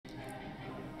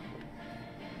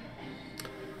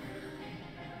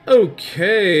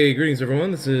Okay, greetings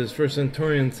everyone. This is First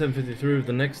Centaurian 753 with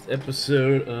the next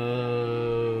episode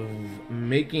of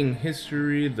Making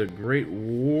History: The Great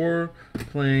War,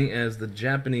 playing as the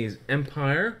Japanese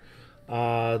Empire.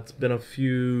 It's been it's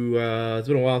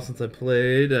been a while since I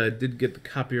played. I did get the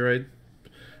copyright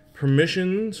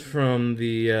permissions from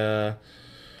the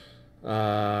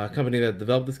company that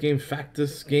developed this game,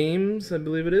 Factus Games, I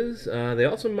believe it is. They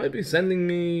also might be sending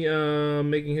me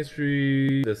Making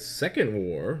History: The Second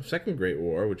Great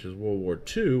War, which is World War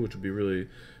II, which would be really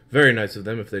very nice of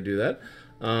them if they do that.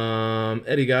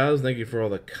 Eddie Giles, thank you for all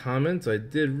the comments. I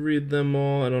did read them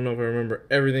all. I don't know if I remember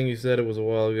everything you said. It was a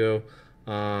while ago.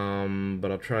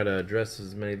 But I'll try to address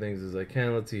as many things as I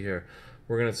can. Let's see here.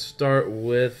 We're going to start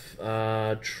with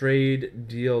trade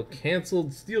deal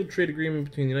canceled. Steel trade agreement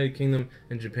between the United Kingdom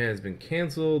and Japan has been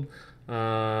canceled.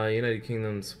 United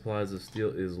Kingdom supplies of steel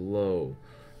is low.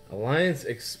 Alliance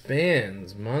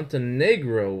expands.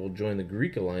 Montenegro will join the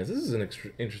Greek alliance. This is an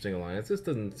interesting alliance. This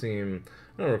doesn't seem...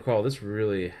 I don't recall this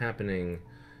really happening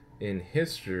in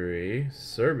history.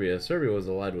 Serbia was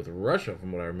allied with Russia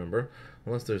from what I remember.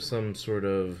 Unless there's some sort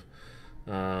of...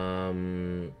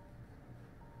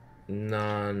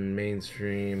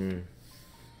 non-mainstream,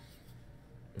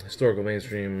 historical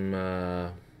mainstream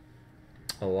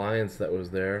alliance that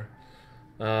was there.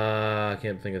 I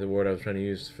can't think of the word I was trying to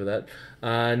use for that.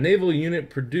 Naval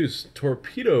unit produced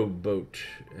torpedo boat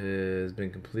has been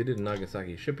completed in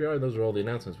Nagasaki shipyard. Those are all the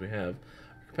announcements we have.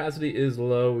 Capacity is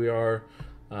low. We are,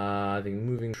 I think,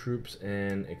 moving troops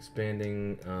and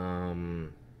expanding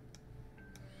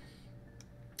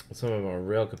some of our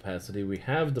rail capacity. We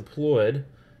have deployed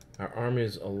our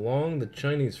armies along the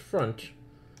Chinese front,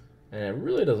 and it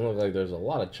really doesn't look like there's a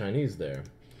lot of Chinese there.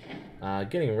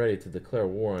 Getting ready to declare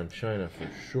war on China for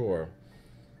sure.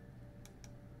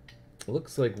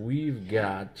 Looks like we've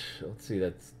got, let's see,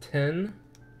 that's 10,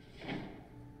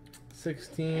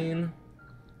 16,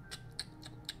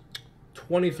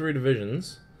 23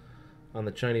 divisions on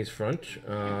the Chinese front.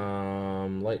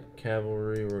 Light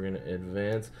cavalry, we're going to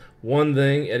advance. One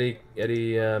thing Eddie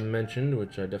mentioned,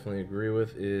 which I definitely agree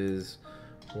with, is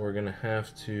we're going to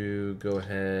have to go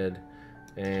ahead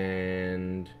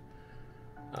and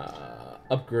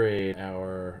upgrade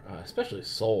our, especially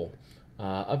Seoul,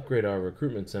 upgrade our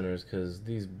recruitment centers, because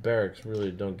these barracks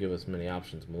really don't give us many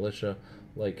options. Militia,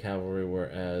 light cavalry,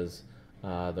 whereas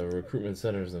the recruitment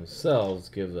centers themselves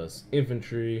give us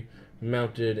infantry,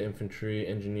 mounted infantry,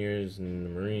 engineers,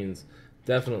 and Marines.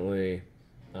 Definitely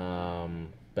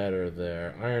better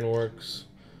there. Ironworks,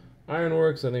 I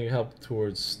think help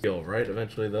towards steel, right?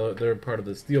 Eventually, though, they're part of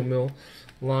the steel mill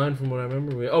line, from what I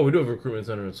remember. We do have a recruitment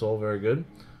center in Seoul. Very good.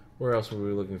 Where else were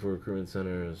we looking for recruitment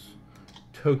centers?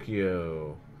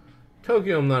 Tokyo.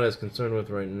 Tokyo, I'm not as concerned with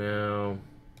right now.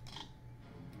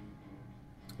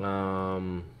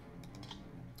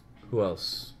 Who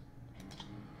else?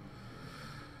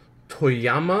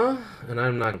 Toyama, and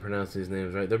I'm not going to pronounce these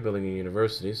names right. They're building a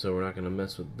university, so we're not going to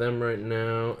mess with them right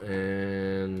now.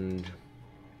 And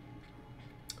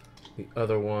the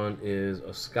other one is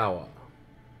Oskawa.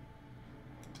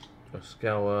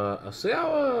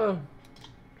 Oskawa.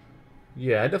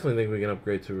 Yeah, I definitely think we can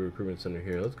upgrade to a recruitment center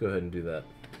here. Let's go ahead and do that.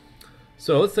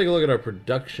 So let's take a look at our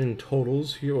production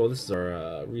totals here. Well, this is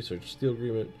our research steel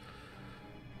agreement.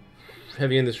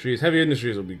 Heavy industries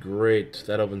will be great.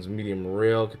 That opens medium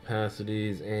rail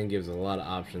capacities and gives a lot of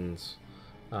options.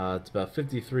 It's about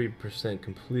 53%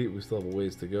 complete. We still have a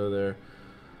ways to go there.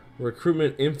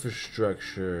 Recruitment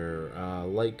infrastructure,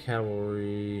 light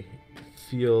cavalry,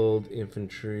 field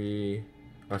infantry,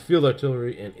 field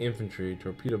artillery, and infantry.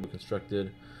 Torpedo boat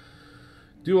constructed.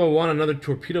 Do I want another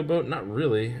torpedo boat? Not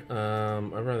really.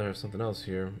 I'd rather have something else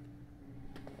here.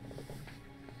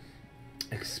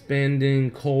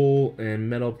 Expanding coal and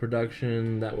metal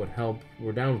production, that would help.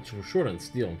 We're short on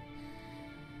steel.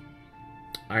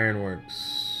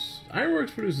 Ironworks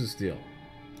produces steel.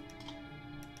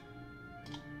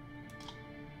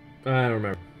 I don't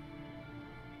remember.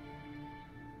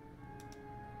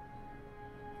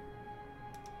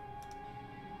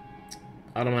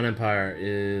 Ottoman Empire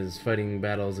is fighting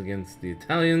battles against the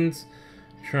Italians,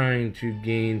 trying to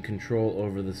gain control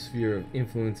over the sphere of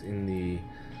influence in the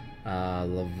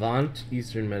Levant,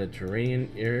 Eastern Mediterranean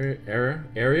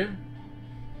area.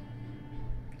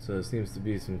 So there seems to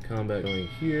be some combat going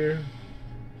here.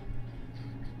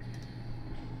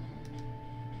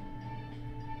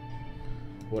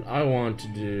 What I want to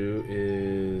do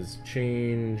is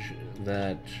change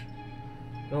that.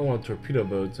 I don't want torpedo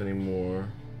boats anymore.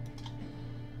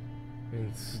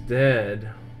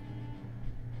 Instead,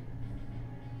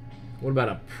 what about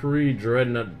a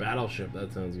pre-dreadnought battleship?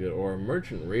 That sounds good. Or a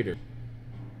merchant raider.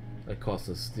 That cost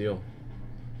us steel.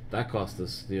 That cost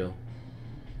us steel.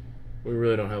 We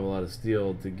really don't have a lot of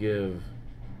steel to give.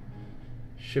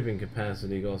 Shipping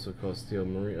capacity also costs steel.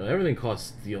 Marine, everything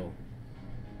costs steel.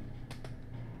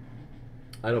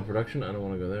 Idle production, I don't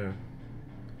want to go there.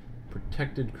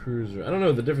 Protected cruiser. I don't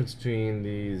know the difference between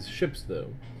these ships,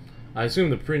 though. I assume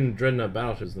the pre-dreadnought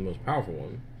battleship is the most powerful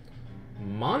one.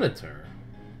 Monitor.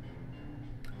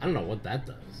 I don't know what that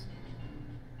does.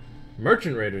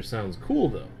 Merchant Raider sounds cool,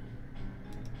 though.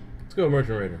 Let's go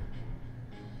Merchant Raider.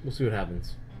 We'll see what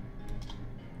happens.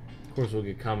 Of course, we'll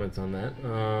get comments on that.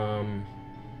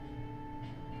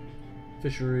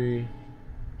 Fishery.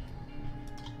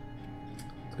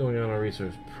 What's going on in our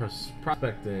research?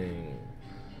 Prospecting.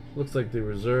 Looks like the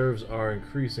reserves are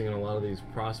increasing in a lot of these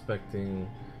prospecting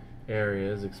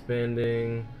areas.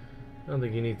 Expanding. I don't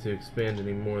think you need to expand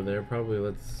anymore there. Probably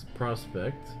let's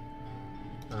prospect.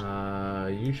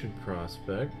 You should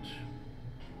prospect.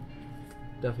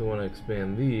 Definitely want to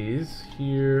expand these.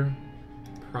 Here,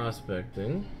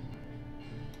 prospecting.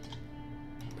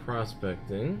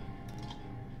 Prospecting.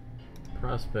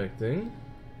 Prospecting.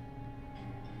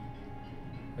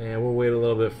 And we'll wait a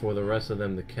little bit for the rest of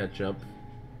them to catch up.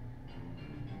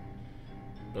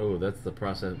 Oh, that's the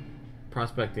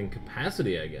prospecting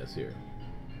capacity, I guess, here.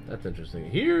 That's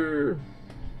interesting. Here...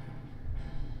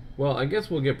 Well, I guess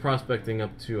we'll get prospecting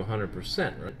up to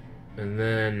 100%, right? And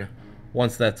then,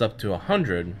 once that's up to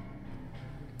 100,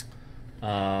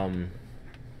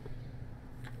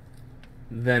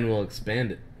 then we'll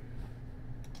expand it.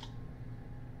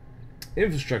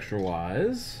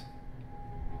 Infrastructure-wise,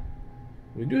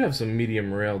 we do have some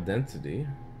medium rail density.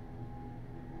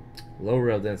 Low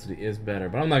rail density is better,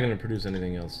 but I'm not going to produce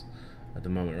anything else at the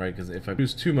moment, right? Because if I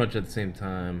produce too much at the same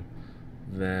time,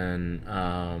 then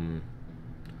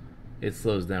it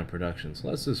slows down production. So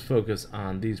let's just focus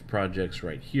on these projects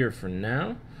right here for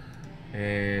now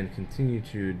and continue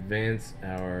to advance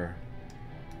our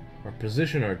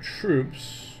position our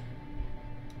troops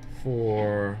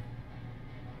for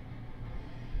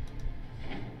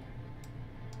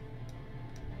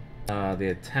the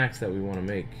attacks that we want to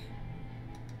make.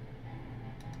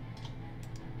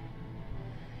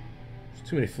 There's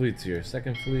too many fleets here.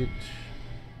 Second fleet.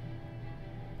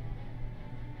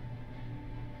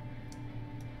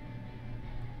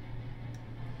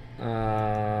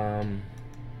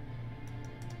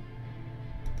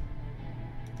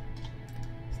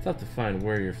 It's tough to find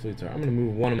where your fleets are. I'm going to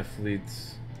move one of my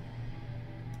fleets.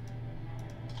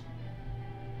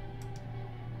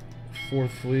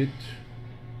 Fourth fleet.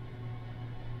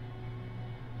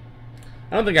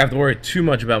 I don't think I have to worry too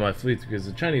much about my fleets because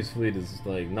the Chinese fleet is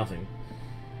like nothing.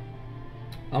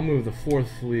 I'll move the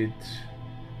fourth fleet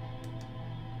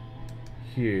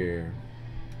here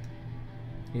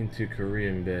into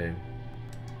Korean Bay.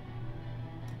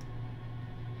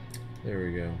 There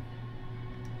we go.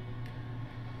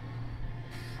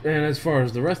 And as far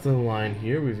as the rest of the line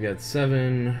here, we've got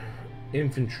 7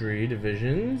 infantry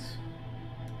divisions,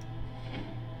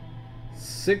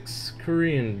 6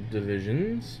 Korean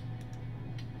divisions,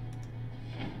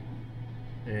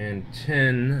 and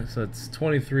 10, so that's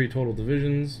 23 total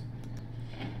divisions.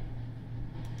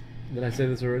 Did I say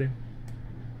this already?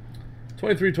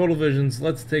 23 total divisions.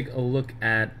 Let's take a look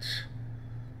at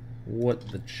what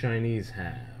the Chinese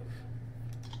have.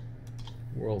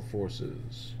 World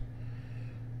forces.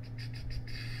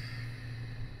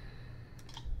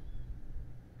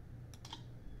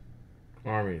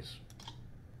 Armies.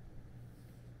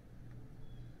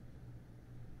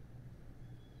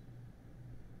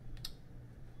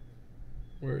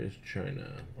 Where is China?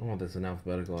 I want this in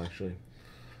alphabetical, actually.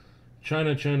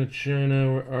 China, China,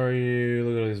 China, where are you?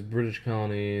 Look at all these British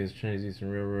colonies, Chinese Eastern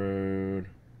Railroad.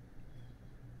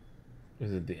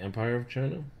 Is it the Empire of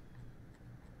China?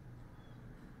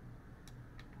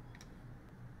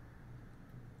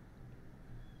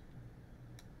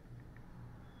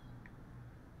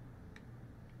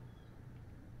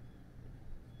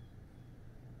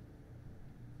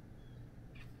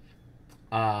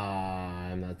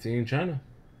 I'm not seeing China.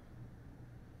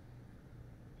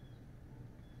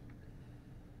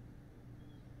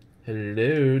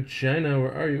 Hello, China,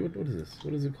 where are you? What is this?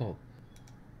 What is it called?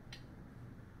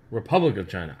 Republic of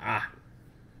China. Ah.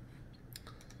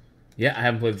 Yeah, I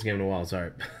haven't played this game in a while,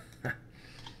 sorry.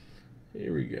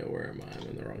 Here we go. Where am I? I'm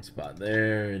in the wrong spot.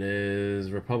 There it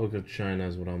is. Republic of China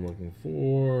is what I'm looking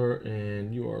for.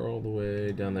 And you are all the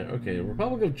way down there. Okay,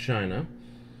 Republic of China.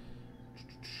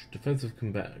 Defensive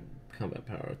combat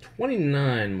power.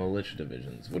 29 militia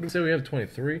divisions. What do we say we have?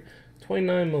 23?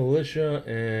 29 militia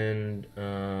and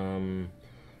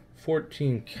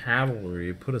 14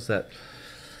 cavalry. Put us at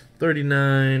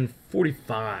 39,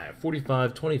 45.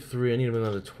 45, 23. I need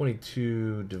another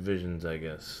 22 divisions, I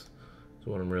guess. That's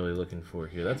what I'm really looking for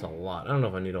here. That's a lot. I don't know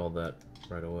if I need all that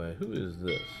right away. Who is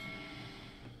this?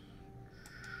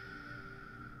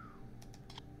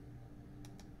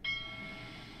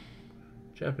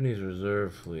 Japanese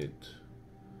Reserve Fleet.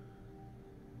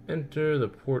 Enter the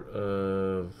port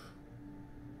of...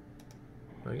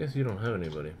 I guess you don't have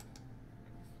anybody.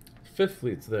 Fifth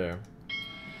Fleet's there.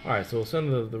 Alright, so we'll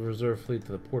send the Reserve Fleet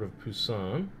to the port of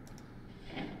Busan.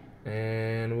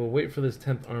 And we'll wait for this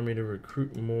 10th Army to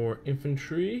recruit more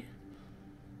infantry.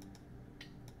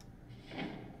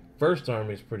 First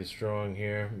Army's pretty strong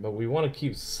here, but we want to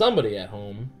keep somebody at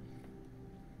home.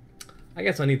 I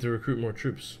guess I need to recruit more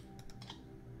troops.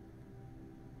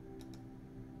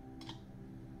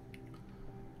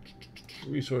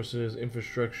 Resources,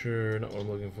 infrastructure, not what I'm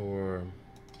looking for.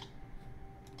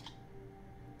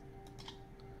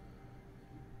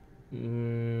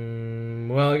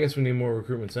 Well, I guess we need more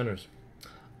recruitment centers.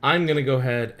 I'm going to go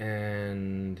ahead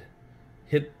and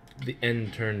hit the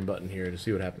end turn button here to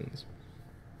see what happens.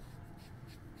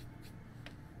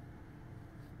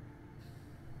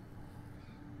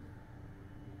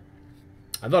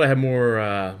 I thought I had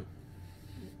more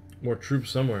troops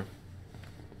somewhere.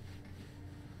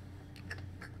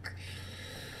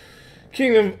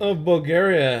 Kingdom of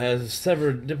Bulgaria has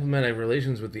severed diplomatic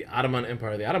relations with the Ottoman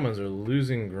Empire. The Ottomans are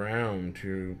losing ground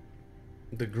to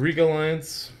the Greek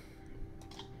alliance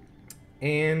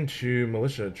and to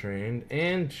militia trained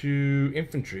and to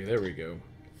infantry. There we go.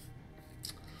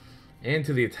 And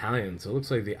to the Italians. So it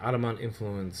looks like the Ottoman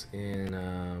influence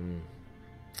in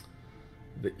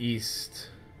the East,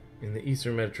 in the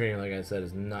Eastern Mediterranean, like I said,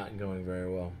 is not going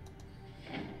very well.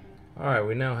 Alright,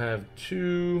 we now have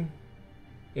 2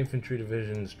 infantry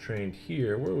divisions trained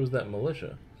here. Where was that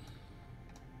militia?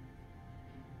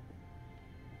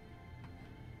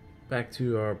 Back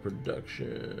to our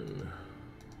production.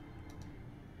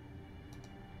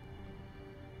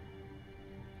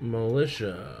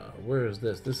 Militia. Where is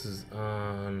this? This is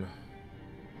on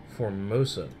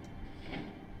Formosa.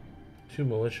 2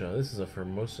 militia. This is a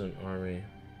Formosan army,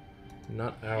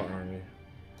 not our army.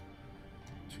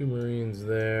 2 Marines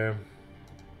there.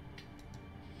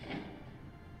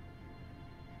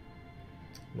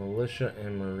 Militia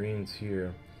and Marines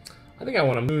here. I think I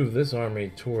want to move this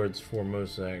army towards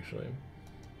Formosa, actually.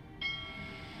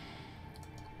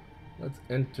 Let's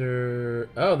enter...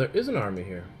 Oh, there is an army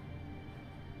here.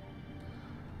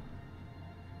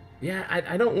 Yeah,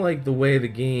 I don't like the way the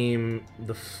game...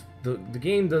 The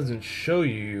game doesn't show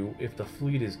you if the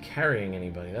fleet is carrying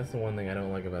anybody. That's the one thing I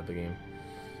don't like about the game.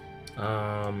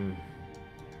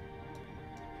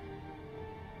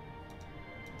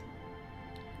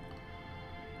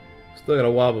 Still got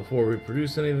a while before we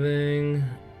produce anything.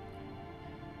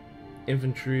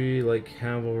 Infantry, light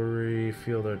cavalry,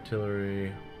 field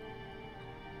artillery.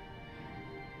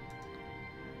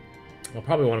 I'll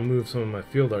probably want to move some of my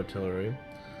field artillery.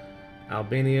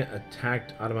 Albania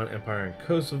attacked Ottoman Empire in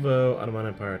Kosovo. Ottoman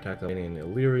Empire attacked Albania in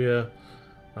Illyria.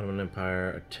 Ottoman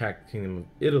Empire attacked Kingdom of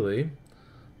Italy.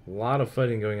 A lot of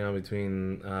fighting going on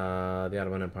between the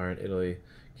Ottoman Empire and Italy.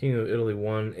 Kingdom of Italy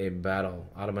won a battle.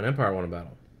 Ottoman Empire won a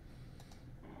battle.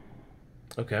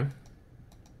 Okay.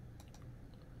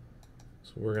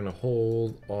 So we're going to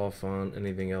hold off on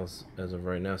anything else as of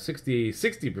right now.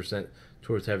 60%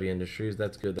 towards heavy industries.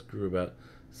 That's good. That grew about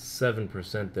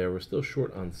 7% there. We're still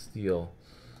short on steel.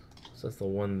 So that's the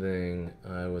one thing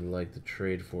I would like to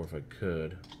trade for if I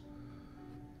could.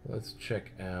 Let's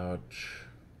check out...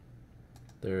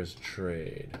 There's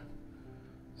trade.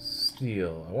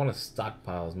 Steel. I want to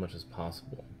stockpile as much as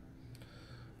possible.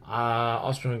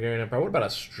 Austro-Hungarian Empire. What about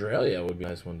Australia? Would be a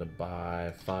nice one to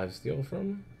buy 5 steel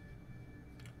from.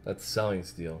 That's selling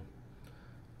steel.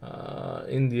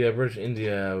 India, British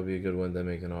India would be a good one to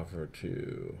make an offer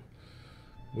to.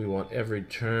 We want every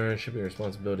turn. Shipping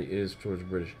responsibility is towards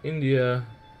British India.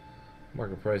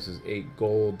 Market price is 8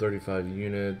 gold, 35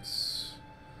 units.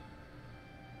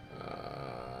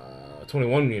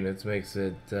 21 units makes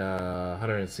it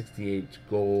 168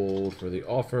 gold for the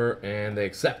offer, and they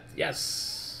accept.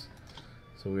 Yes!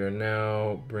 So we are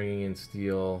now bringing in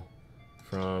steel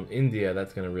from India.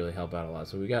 That's going to really help out a lot.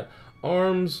 So we got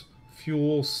arms,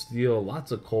 fuel, steel,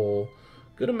 lots of coal,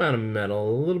 good amount of metal,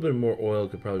 a little bit more oil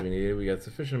could probably be needed. We got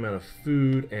sufficient amount of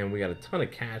food, and we got a ton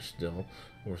of cash still.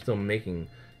 We're still making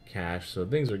cash, so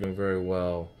things are going very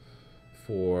well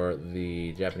for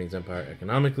the Japanese Empire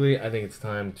economically. I think it's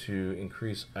time to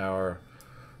increase our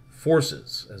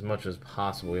forces as much as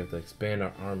possible. We have to expand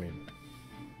our army.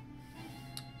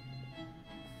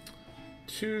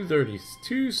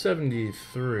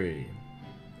 273.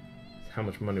 how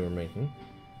much money we're making.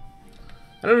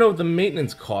 I don't know what the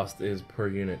maintenance cost is per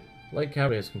unit. Light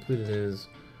Cavalry has completed his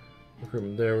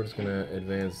recruitment there. We're just gonna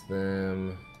advance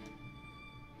them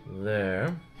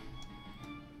there.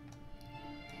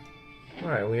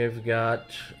 Alright, we've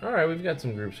got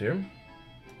some groups here.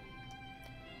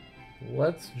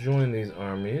 Let's join these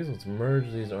armies. Let's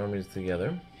merge these armies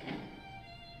together.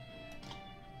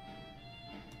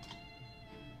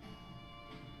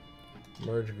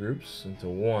 Merge groups into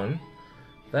one.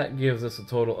 That gives us a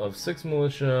total of 6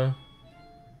 militia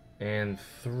and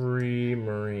 3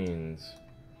 marines.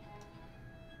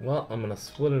 Well, I'm gonna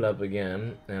split it up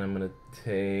again, and I'm gonna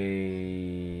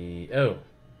take... Oh!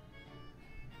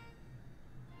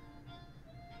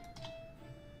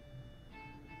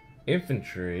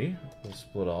 Infantry will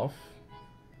split off.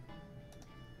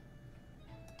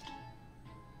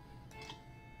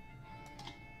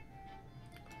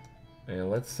 And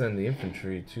let's send the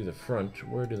infantry to the front.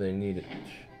 Where do they need it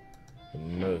the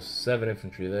most? 7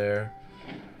 infantry there.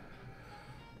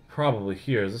 Probably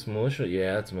here. Is this militia?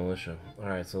 Yeah, that's militia.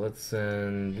 Alright, so let's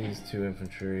send these 2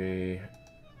 infantry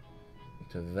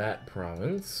to that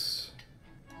province.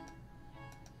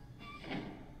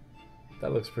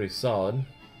 That looks pretty solid.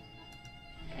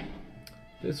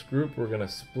 This group we're going to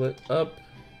split up.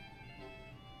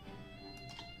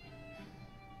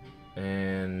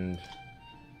 And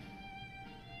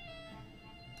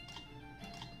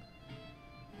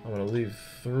I'm going to leave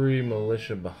 3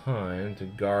 militia behind to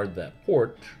guard that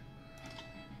port.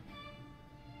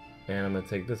 And I'm going to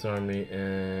take this army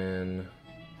and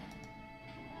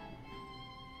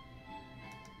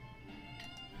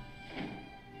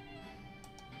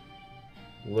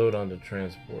load onto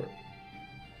transport.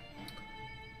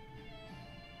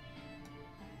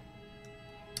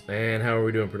 And how are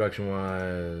we doing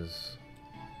production-wise?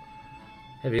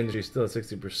 Heavy industry still at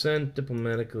 60%.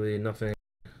 Diplomatically, nothing.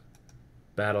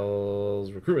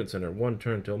 Battles, recruitment center, 1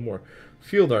 turn till more.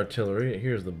 Field artillery,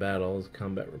 here's the battles,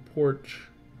 combat report.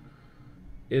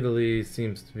 Italy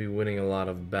seems to be winning a lot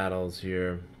of battles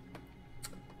here.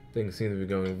 Things seem to be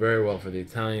going very well for the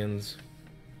Italians.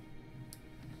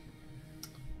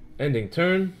 Ending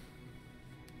turn.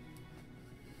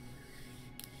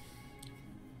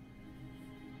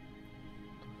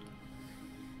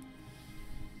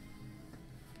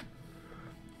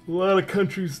 A lot of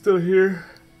countries still here.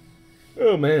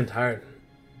 Oh man, tired.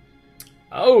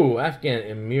 Oh, Afghan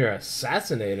Emir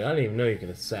assassinated. I didn't even know you can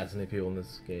assassinate people in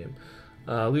this game.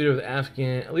 Leader of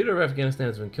Afghanistan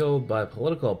has been killed by a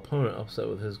political opponent, upset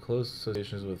with his close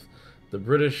associations with the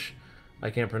British.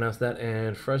 I can't pronounce that.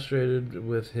 And frustrated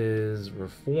with his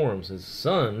reforms. His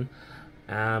son,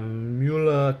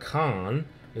 Amullah Khan,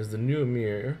 is the new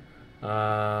emir.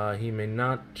 He may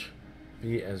not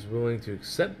be as willing to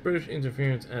accept British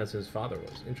interference as his father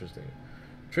was. Interesting.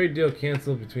 Trade deal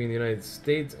canceled between the United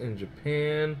States and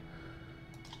Japan.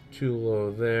 Too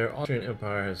low there. Austrian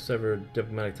Empire has severed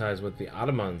diplomatic ties with the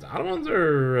Ottomans. Ottomans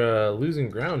are losing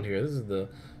ground here. This is the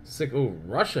sick. Oh,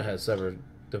 Russia has severed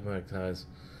diplomatic ties.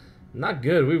 Not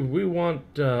good. We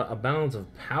want a balance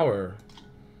of power.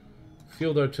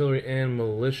 Field artillery and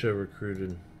militia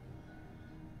recruited.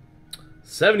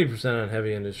 70% on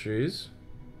heavy industries.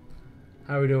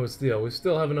 How are we doing with steel? We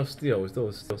still have enough steel. We still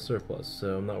have steel surplus,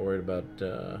 so I'm not worried about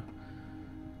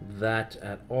that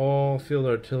at all. Field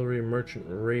artillery, merchant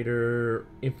raider,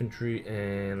 infantry,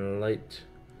 and light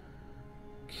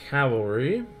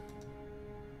cavalry.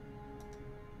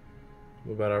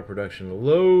 What about our production?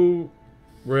 Low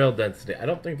rail density. I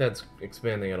don't think that's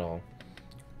expanding at all.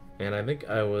 And I think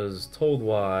I was told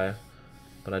why,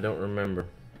 but I don't remember.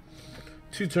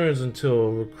 2 turns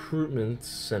until recruitment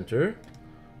center.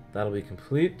 That'll be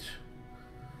complete.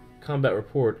 Combat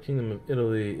report. Kingdom of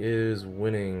Italy is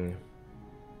winning.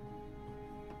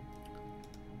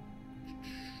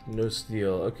 No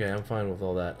steel. Okay, I'm fine with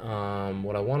all that.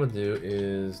 What I want to do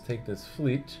is take this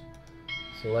fleet,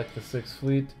 select the 6th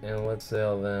fleet, and let's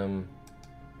sail them.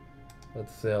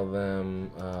 Let's sail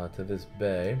them to this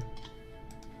bay.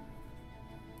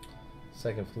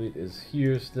 2nd fleet is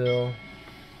here still.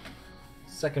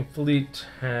 2nd fleet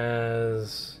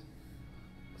has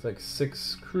like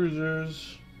 6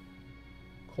 cruisers,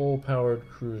 coal-powered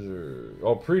cruisers.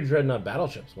 Oh, pre-dreadnought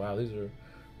battleships. Wow, these are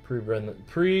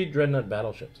pre-dreadnought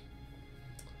battleships.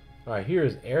 All right, here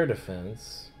is air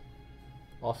defense,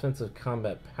 offensive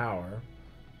combat power,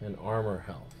 and armor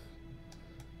health.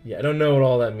 Yeah, I don't know what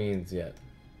all that means yet.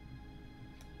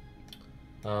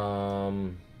 We're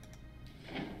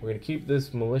gonna keep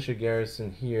this militia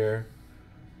garrison here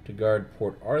to guard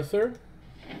Port Arthur.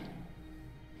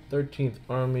 13th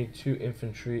Army, 2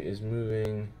 infantry is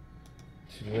moving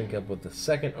to link up with the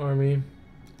 2nd Army.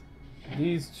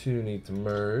 These two need to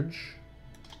merge.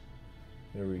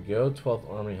 There we go. 12th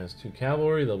Army has 2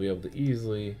 cavalry. They'll be able to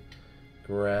easily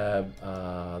grab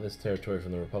this territory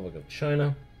from the Republic of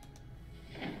China.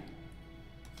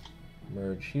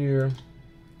 Merge here.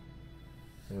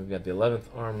 And we've got the 11th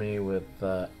Army with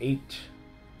 8.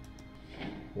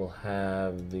 We'll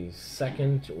have the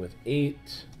 2nd with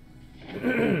 8.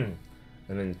 And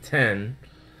then 10.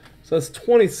 So that's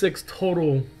 26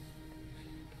 total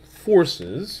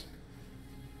forces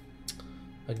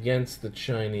against the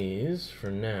Chinese for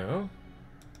now.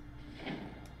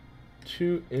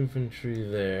 2 infantry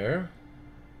there.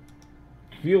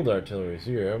 Field artillery is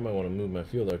here. I might want to move my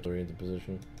field artillery into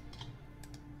position.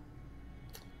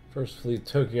 First Fleet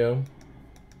Tokyo.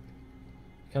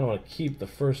 Kind of want to keep the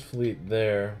First Fleet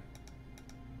there.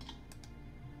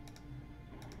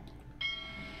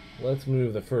 Let's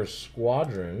move the first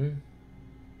squadron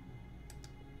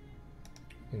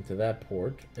into that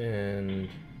port, and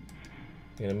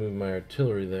I'm gonna move my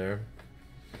artillery there.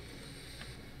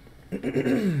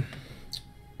 And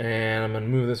I'm gonna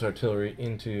move this artillery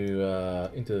into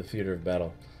the theater of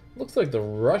battle. Looks like the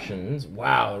Russians.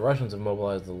 Wow, the Russians have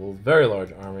mobilized a very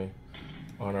large army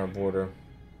on our border.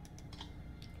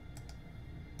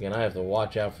 Again, I have to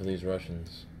watch out for these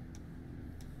Russians.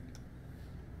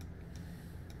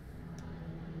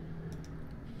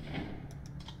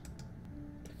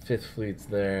 Fifth Fleet's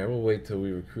there. We'll wait till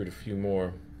we recruit a few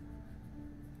more.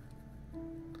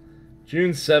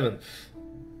 June 7th.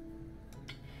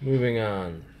 Moving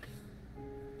on.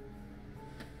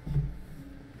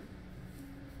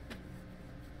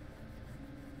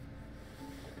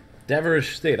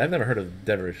 Deverish State. I've never heard of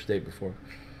Deverish State before.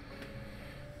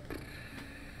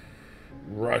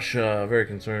 Russia. Very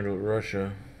concerned with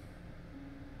Russia.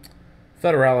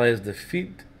 Federal Allies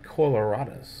defeat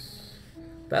Colorados.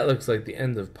 That looks like the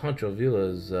end of Pancho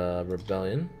Villa's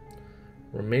rebellion.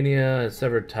 Romania has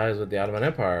severed ties with the Ottoman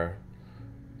Empire.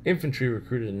 Infantry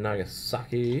recruited in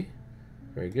Nagasaki.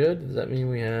 Very good. Does that mean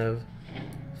we have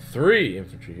 3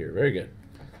 infantry here? Very good.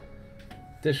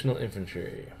 Additional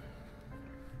infantry.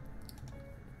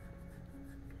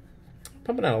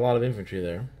 Pumping out a lot of infantry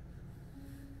there.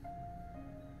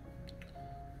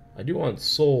 I do want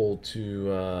Seoul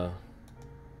to...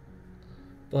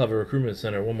 they'll have a recruitment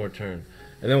center one more turn.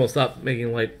 And then we'll stop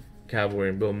making light cavalry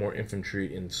and build more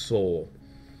infantry in Seoul.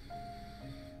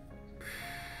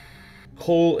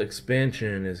 Coal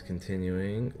expansion is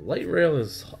continuing. Light rail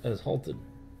has halted.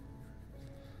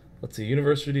 Let's see,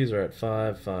 universities are at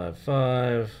 5, 5,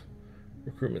 5.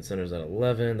 Recruitment centers at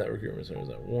 11. That recruitment center is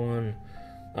at 1.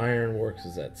 Ironworks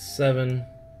is at 7.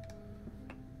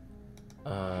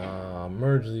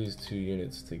 Merge these 2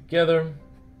 units together.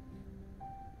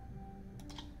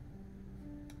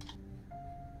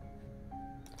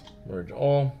 Merge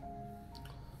all.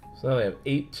 So now we have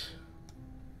 8,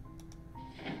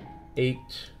 8,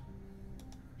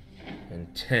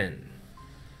 and 10.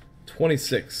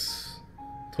 26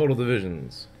 total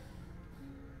divisions.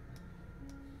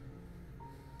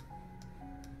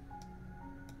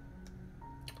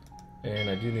 And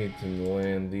I do need to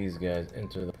land these guys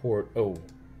into the port. Oh.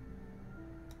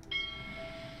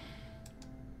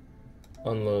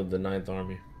 Unload the 9th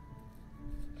Army.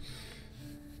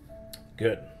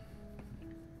 Good.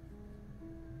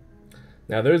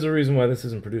 Now there's a reason why this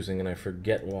isn't producing, and I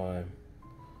forget why.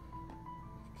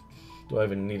 Do I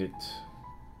even need it?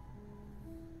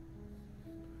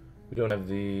 We don't have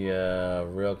the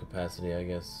rail capacity, I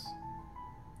guess.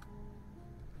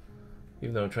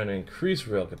 Even though I'm trying to increase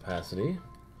rail capacity.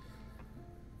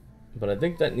 But I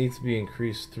think that needs to be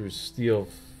increased through steel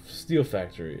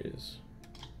factories.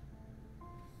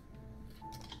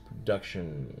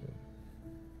 Production.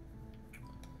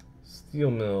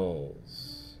 Steel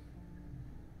mills.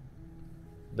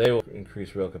 They will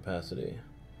increase rail capacity.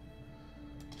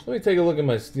 So let me take a look at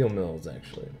my steel mills,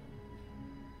 actually.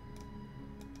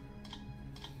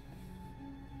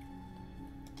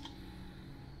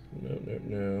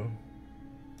 No.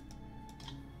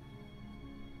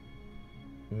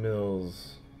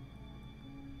 Mills.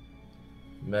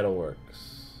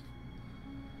 Metalworks.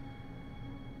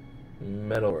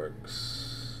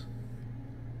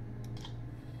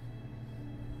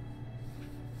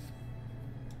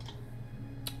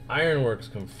 Ironworks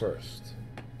come first.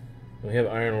 We have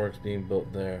ironworks being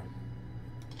built there.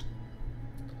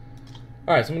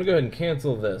 Alright, so I'm going to go ahead and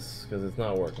cancel this because it's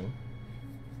not working.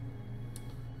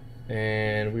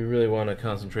 And we really want to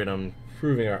concentrate on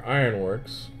improving our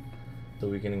ironworks so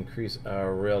we can increase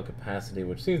our rail capacity,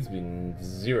 which seems to be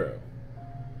 0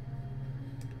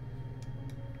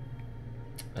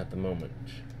 at the moment.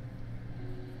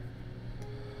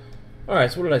 Alright,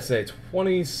 so what did I say?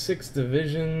 26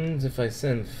 divisions. If I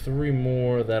send 3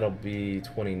 more, that'll be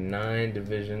 29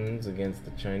 divisions against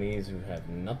the Chinese, who have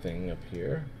nothing up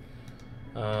here.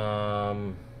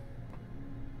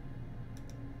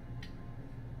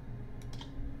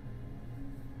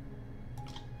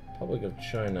 Republic of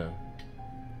China.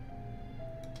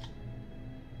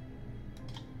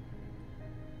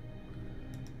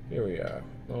 Here we are.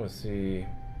 I want to see.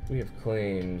 We have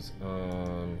claims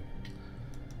on.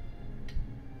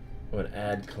 I'm going to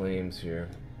add claims here.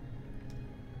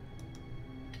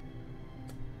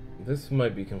 This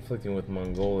might be conflicting with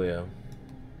Mongolia,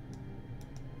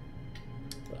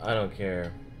 but I don't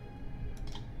care.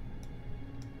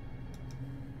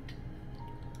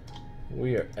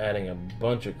 We are adding a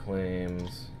bunch of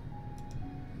claims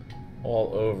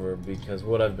all over because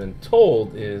what I've been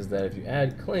told is that if you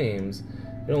add claims,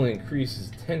 it only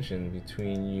increases tension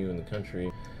between you and the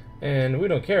country. And we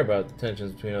don't care about the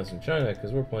tensions between us and China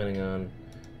because we're planning on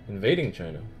invading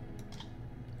China.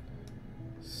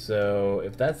 So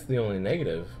if that's the only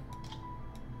negative,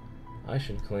 I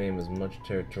should claim as much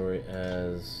territory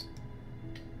as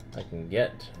I can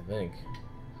get, I think.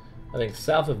 I think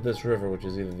south of this river, which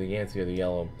is either the Yangtze or the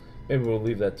Yellow, maybe we'll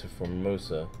leave that to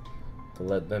Formosa to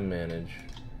let them manage.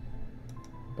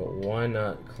 But why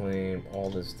not claim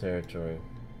all this territory?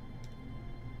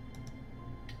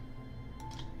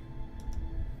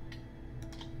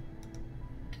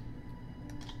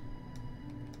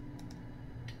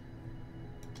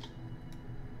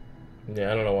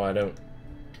 Yeah, I don't know why I don't.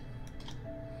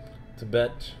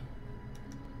 Tibet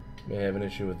may have an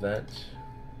issue with that.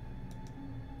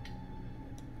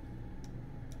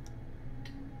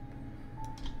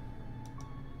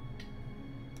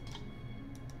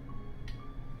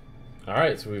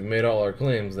 Alright, so we've made all our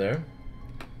claims there.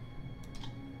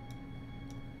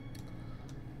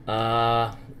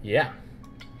 Yeah.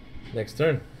 Next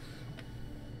turn.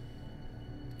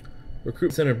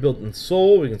 Recruit center built in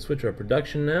Seoul. We can switch our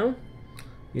production now.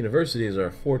 Universities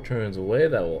are 4 turns away.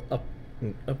 That will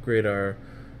upgrade our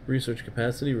research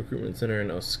capacity. Recruitment center in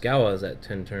Osakawa is at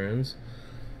 10 turns.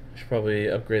 Should probably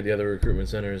upgrade the other recruitment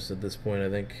centers at this point, I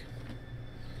think.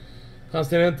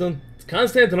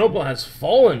 Constantinople has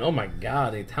fallen. Oh my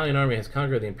god. The Italian army has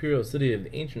conquered the imperial city of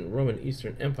the ancient Roman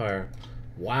Eastern Empire.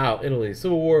 Wow. Italy.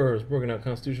 Civil war has broken out.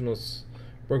 Constitutionalists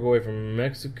broke away from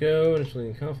Mexico, initially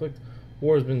in conflict.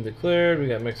 War has been declared. We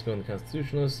got Mexico and the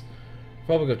Constitutionalists.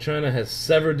 Republic of China has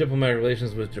severed diplomatic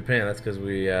relations with Japan. That's because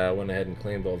we went ahead and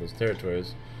claimed all those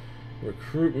territories.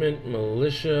 Recruitment,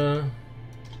 militia,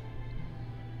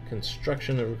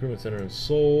 construction of recruitment center in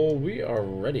Seoul. We are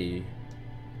ready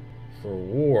for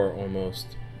war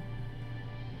almost.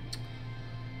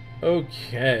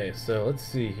 Okay, so let's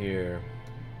see here.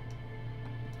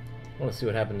 I want to see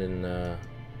what happened in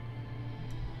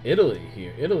Italy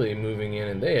here. Italy moving in,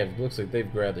 and they have, looks like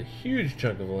they've grabbed a huge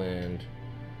chunk of land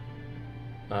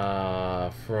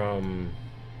from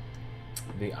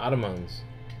the Ottomans.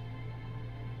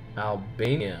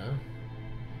 Albania,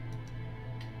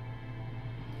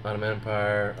 Ottoman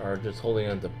Empire are just holding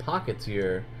on to pockets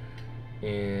here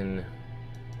in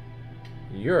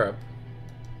Europe.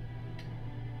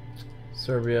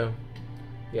 Serbia,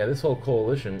 yeah, this whole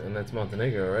coalition, and that's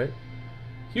Montenegro, right?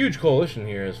 Huge coalition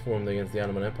here is formed against the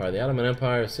Ottoman Empire. The Ottoman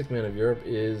Empire, sick man of Europe,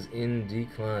 is in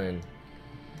decline.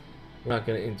 We're not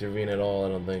going to intervene at all, I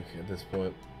don't think, at this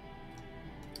point.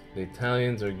 The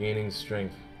Italians are gaining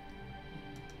strength.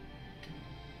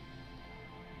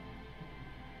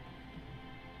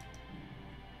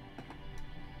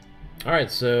 Alright,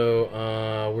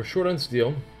 so we're short on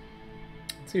steel.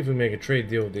 Let's see if we make a trade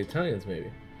deal with the Italians,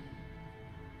 maybe.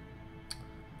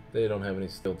 They don't have any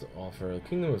steel to offer. The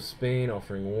Kingdom of Spain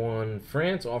offering 1.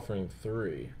 France offering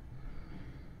 3.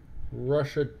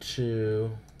 Russia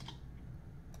 2.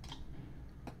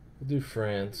 We'll do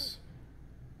France.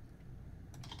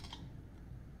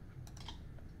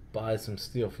 Buy some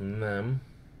steel from them.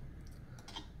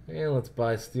 And let's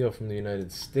buy steel from the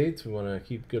United States. We want to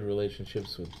keep good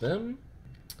relationships with them.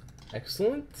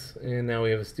 Excellent. And now we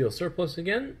have a steel surplus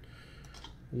again.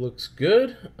 Looks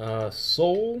good.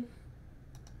 Seoul.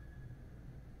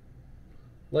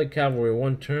 Light cavalry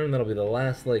 1 turn. That'll be the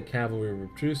last light cavalry we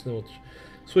produce. Then we'll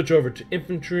switch over to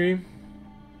infantry.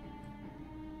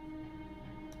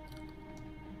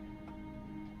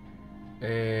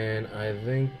 And I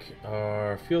think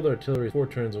our field artillery is 4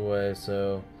 turns away,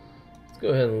 so let's go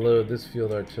ahead and load this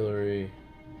field artillery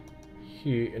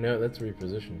here. No, that's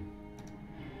reposition.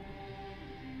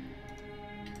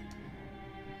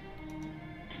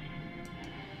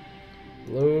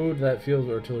 Load that field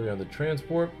artillery on the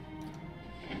transport.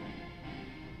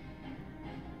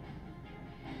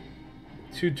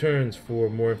 2 turns for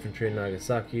more infantry in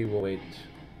Nagasaki. We'll wait.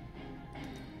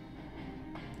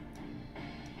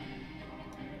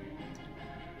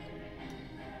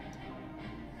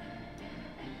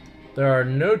 There are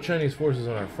no Chinese forces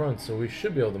on our front, so we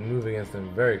should be able to move against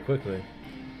them very quickly.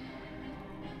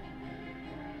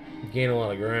 Gain a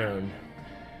lot of ground.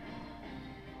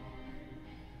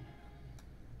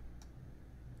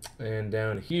 And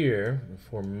down here, in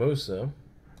Formosa,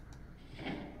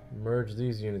 merge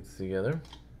these units together.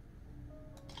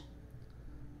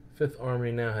 5th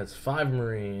Army now has 5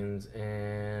 Marines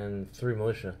and 3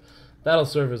 militia. That'll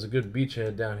serve as a good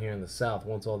beachhead down here in the south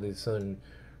once all these southern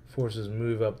forces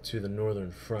move up to the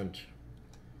northern front.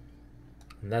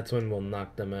 And that's when we'll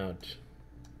knock them out.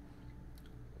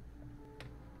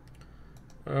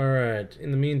 Alright,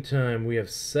 in the meantime, we have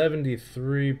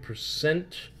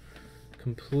 73%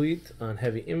 complete on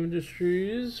heavy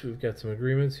industries. We've got some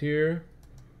agreements here.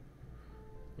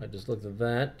 I just looked at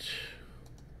that.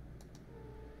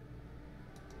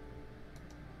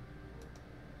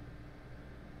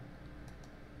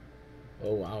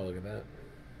 Oh wow, look at that.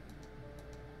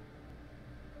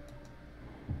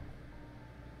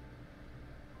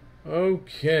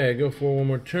 Okay, go for one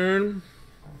more turn.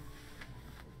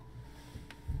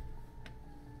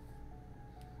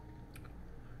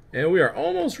 And we are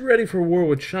almost ready for war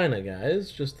with China,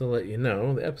 guys. Just to let you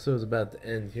know, the episode's about to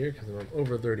end here because I'm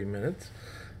over 30 minutes.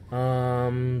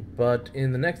 But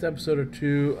in the next episode or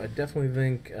two, I definitely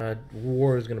think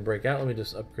war is going to break out. Let me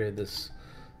just upgrade this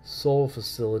Seoul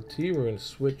facility. We're going to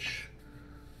switch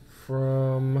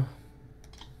from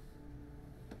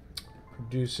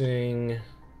producing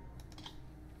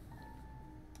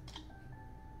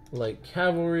light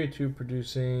cavalry to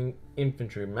producing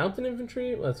infantry. Mountain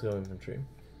infantry? Let's go infantry.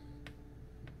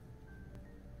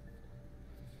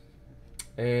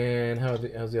 And how's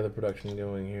the other production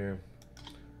going here?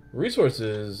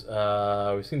 Resources,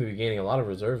 we seem to be gaining a lot of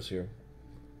reserves here.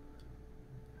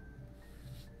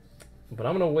 But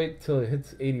I'm going to wait till it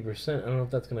hits 80%. I don't know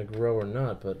if that's going to grow or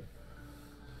not, but...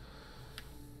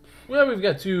 Well, we've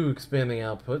got 2 expanding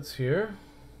outputs here.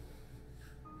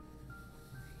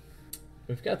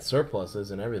 We've got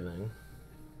surpluses and everything,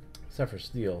 except for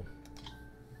steel.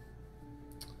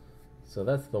 So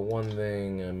that's the one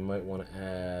thing I might want to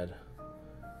add.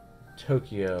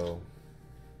 Tokyo.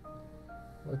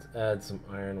 Let's add some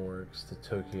ironworks to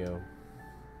Tokyo.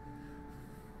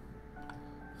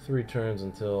 3 turns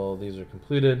until these are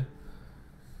completed.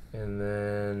 And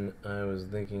then I was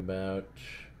thinking about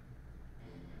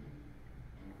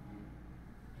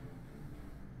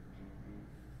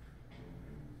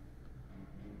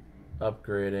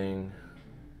upgrading.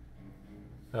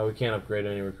 Oh, we can't upgrade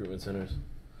any recruitment centers.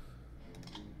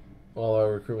 All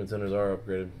our recruitment centers are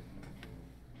upgraded.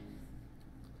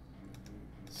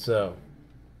 So,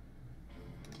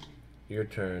 your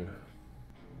turn.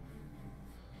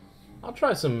 I'll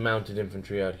try some mounted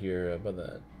infantry out here. How about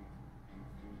that?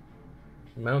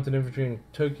 Mounted infantry in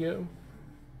Tokyo?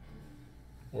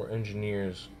 Or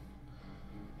engineers?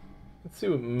 Let's see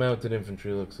what mounted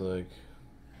infantry looks like.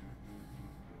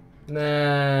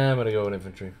 Nah, I'm gonna go with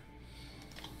infantry.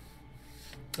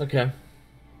 Okay.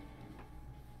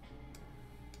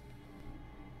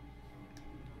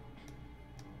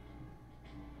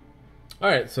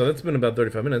 Alright, so that's been about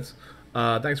 35 minutes.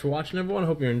 Thanks for watching, everyone.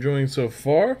 Hope you're enjoying so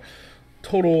far.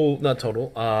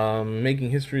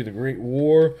 Making history, the Great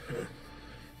War.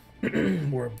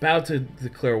 We're about to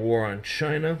declare war on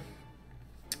China.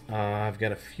 I've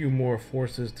got a few more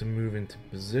forces to move into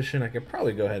position. I could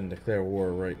probably go ahead and declare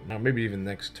war right now, maybe even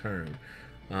next turn.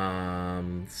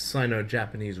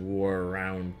 Sino-Japanese War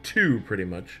round 2, pretty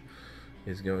much,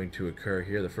 is going to occur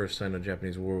here. The first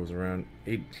Sino-Japanese War was around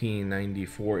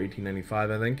 1894,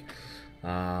 1895, I think.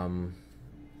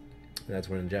 That's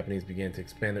when the Japanese began to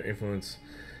expand their influence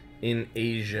in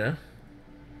Asia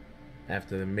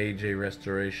after the Meiji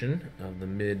Restoration of the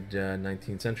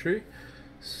mid-19th century.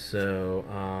 So,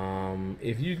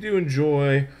 if you do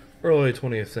enjoy early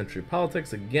 20th century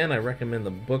politics, again, I recommend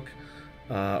the book,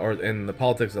 and the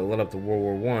politics that led up to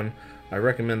World War I. I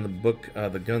recommend the book,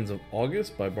 The Guns of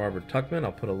August by Barbara Tuchman.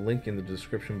 I'll put a link in the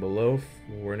description below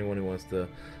for anyone who wants to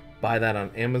buy that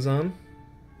on Amazon.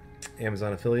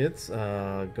 Amazon affiliates.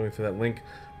 Going through that link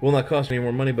will not cost you any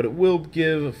more money, but it will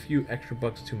give a few extra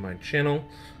bucks to my channel.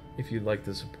 If you'd like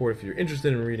to support, if you're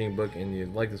interested in reading a book and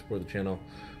you'd like to support the channel,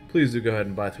 please do go ahead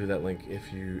and buy through that link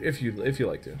if you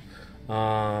like to.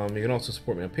 You can also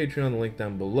support me on Patreon, the link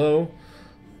down below.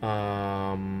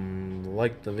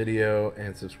 Like the video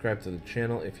and subscribe to the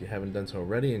channel if you haven't done so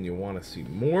already and you want to see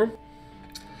more.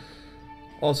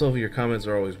 Also, your comments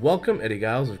are always welcome. Eddie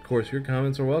Giles, of course, your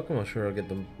comments are welcome. I'm sure I'll get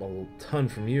them a ton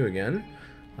from you again.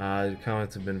 Your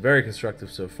comments have been very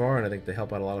constructive so far, and I think they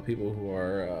help out a lot of people who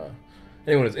are...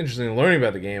 anyone who's interested in learning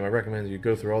about the game, I recommend you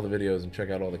go through all the videos and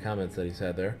check out all the comments that he's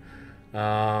had there.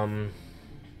 On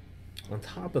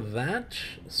top of that,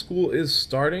 school is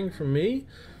starting for me,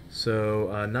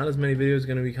 so not as many videos are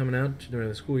going to be coming out during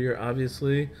the school year,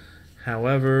 obviously.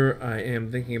 However, I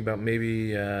am thinking about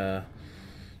maybe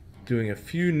doing a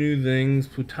few new things.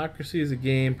 Plutocracy is a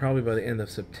game probably by the end of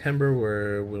September,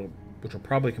 which will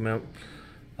probably come out.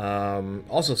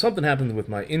 Also, something happened with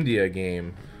my India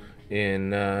game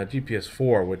in GPS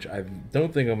 4, which I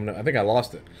don't think I'm gonna. I think I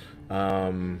lost it.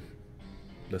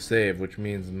 The save, which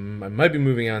means I might be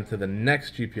moving on to the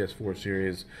next GPS 4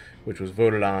 series, which was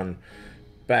voted on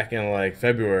back in like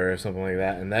February or something like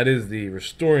that, and that is the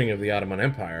restoring of the Ottoman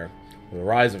Empire, or the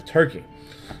rise of Turkey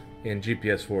in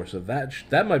GPS 4. So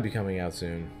that might be coming out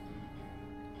soon.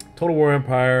 Total War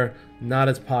Empire, not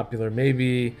as popular.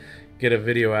 Maybe get a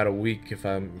video out a week if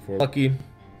we're lucky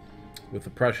with the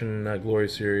Prussian Glory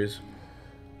series.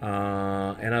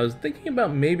 And I was thinking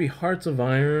about maybe Hearts of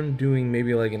Iron, doing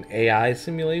maybe like an AI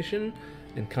simulation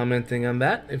and commenting on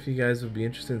that, if you guys would be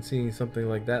interested in seeing something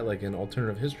like that, like an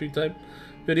alternative history type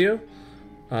video,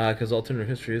 because alternative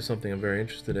history is something I'm very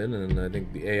interested in, and I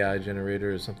think the AI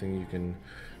generator is something you can,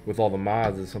 with all the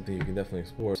mods, is something you can definitely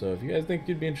explore. So if you guys think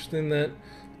you'd be interested in that,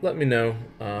 let me know,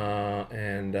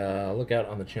 and look out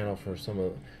on the channel for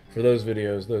those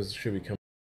videos. Those should be coming.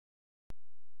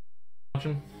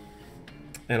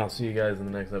 And I'll see you guys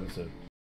in the next episode.